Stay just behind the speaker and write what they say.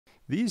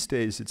these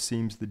days it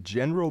seems the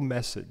general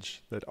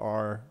message that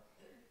our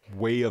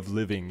way of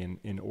living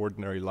in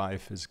ordinary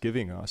life is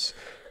giving us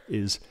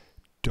is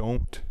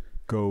don't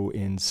go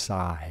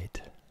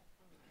inside.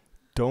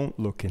 Don't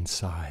look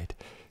inside.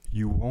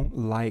 You won't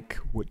like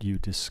what you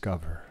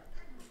discover.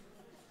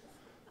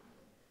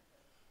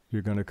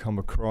 You're going to come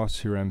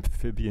across your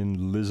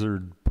amphibian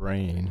lizard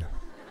brain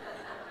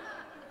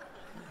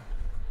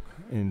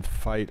in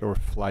fight or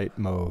flight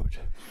mode.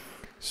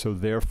 So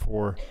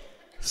therefore,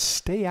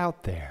 stay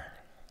out there.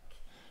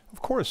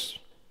 Of course,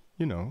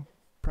 you know,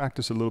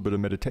 practice a little bit of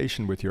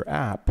meditation with your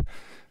app,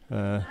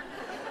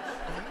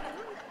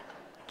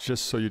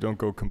 just so you don't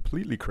go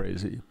completely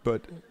crazy.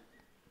 But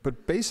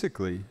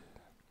basically,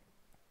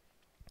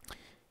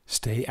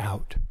 stay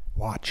out,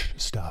 watch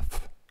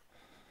stuff.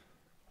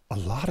 A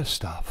lot of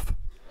stuff.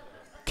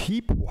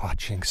 Keep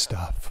watching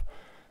stuff.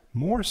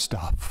 More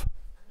stuff.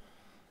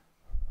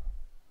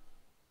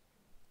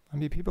 I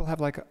mean, people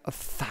have like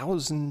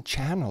 1,000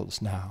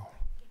 channels now.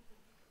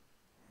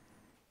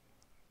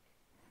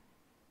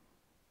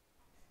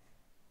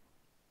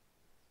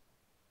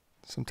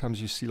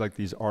 Sometimes you see like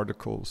these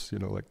articles, you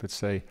know, like that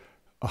say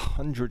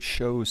 100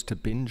 shows to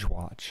binge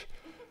watch.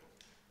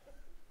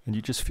 And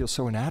you just feel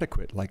so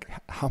inadequate. Like,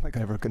 how am I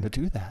ever going to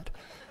do that?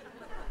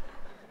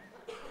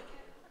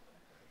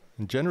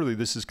 And generally,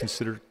 this is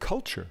considered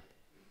culture.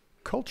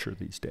 Culture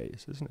these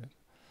days, isn't it?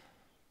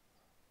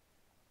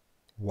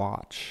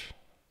 Watch.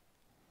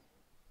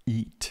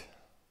 Eat.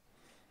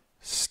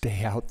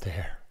 Stay out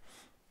there.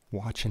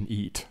 Watch and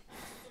eat.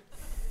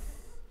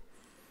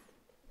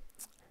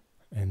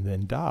 And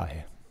then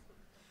die.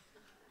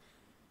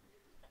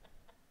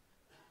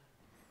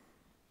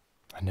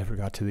 I never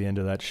got to the end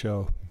of that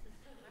show.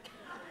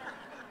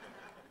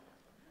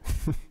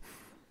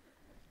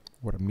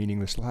 What a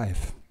meaningless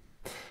life.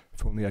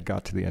 If only I'd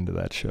got to the end of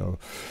that show.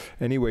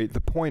 Anyway,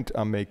 the point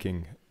I'm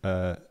making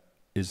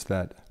is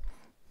that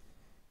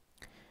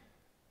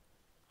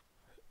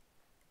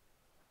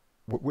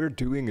what we're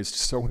doing is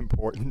so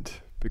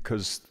important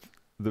because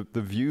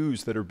the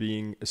views that are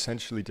being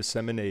essentially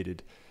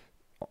disseminated,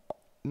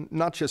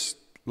 not just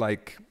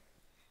like,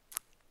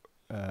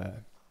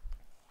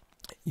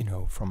 you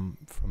know, from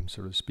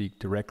so to speak,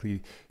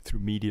 directly through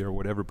media or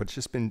whatever, but it's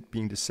just been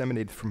being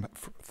disseminated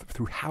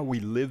through how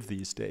we live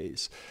these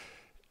days.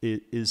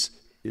 It is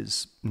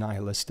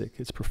nihilistic.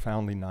 It's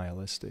profoundly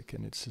nihilistic,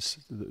 and it's just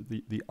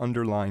the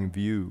underlying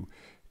view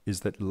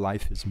is that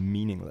life is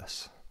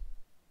meaningless.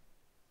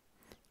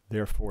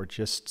 Therefore,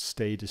 just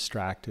stay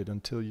distracted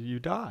until you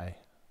die,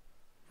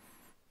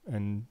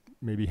 and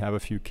maybe have a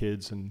few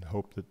kids and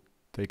hope that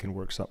they can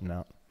work something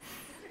out.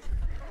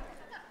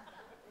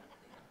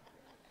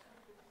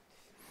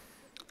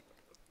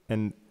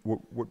 And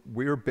what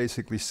we're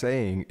basically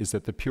saying is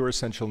that the pure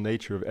essential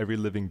nature of every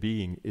living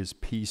being is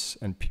peace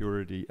and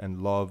purity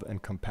and love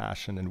and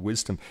compassion and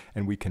wisdom,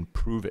 and we can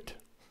prove it.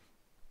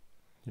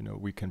 You know,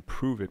 we can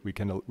prove it. We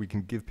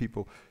can give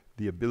people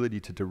the ability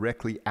to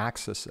directly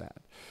access that.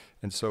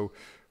 And so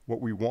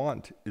what we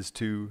want is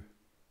to,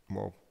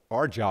 well,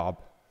 our job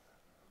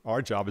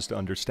is to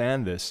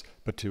understand this,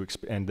 but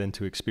and then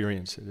to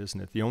experience it,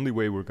 isn't it? The only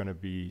way we're going to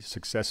be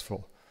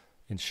successful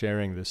in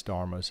sharing this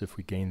Dharma is if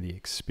we gain the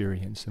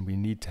experience, and we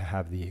need to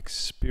have the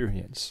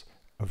experience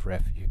of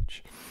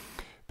refuge.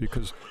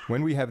 Because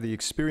when we have the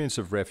experience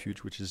of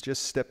refuge, which is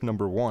just step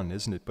number one,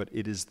 isn't it? But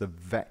it is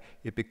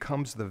it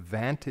becomes the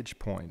vantage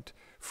point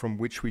from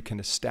which we can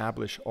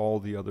establish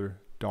all the other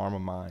Dharma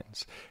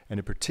minds. And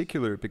in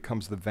particular, it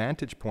becomes the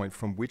vantage point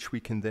from which we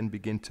can then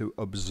begin to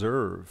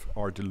observe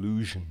our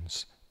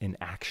delusions in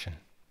action.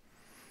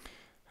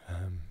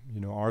 You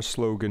know, our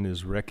slogan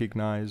is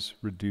recognize,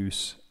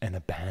 reduce, and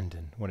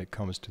abandon when it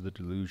comes to the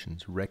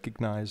delusions.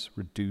 Recognize,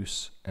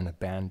 reduce, and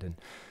abandon.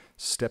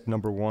 Step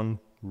number one,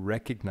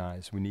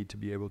 recognize. We need to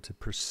be able to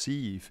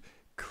perceive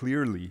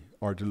clearly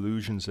our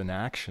delusions in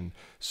action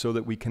so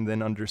that we can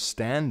then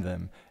understand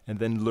them and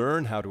then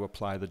learn how to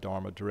apply the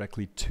Dharma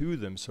directly to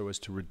them so as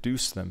to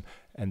reduce them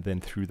and then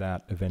through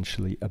that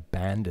eventually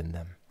abandon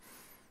them.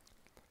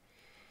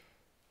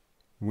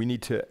 We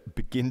need to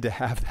begin to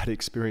have that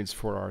experience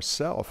for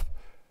ourselves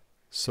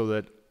so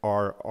that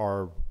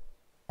our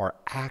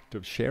act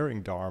of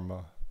sharing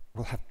Dharma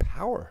will have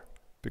power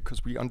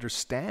because we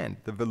understand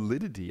the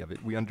validity of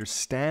it. We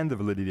understand the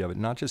validity of it,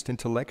 not just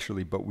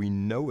intellectually, but we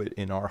know it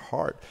in our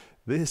heart.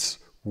 This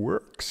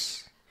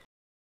works.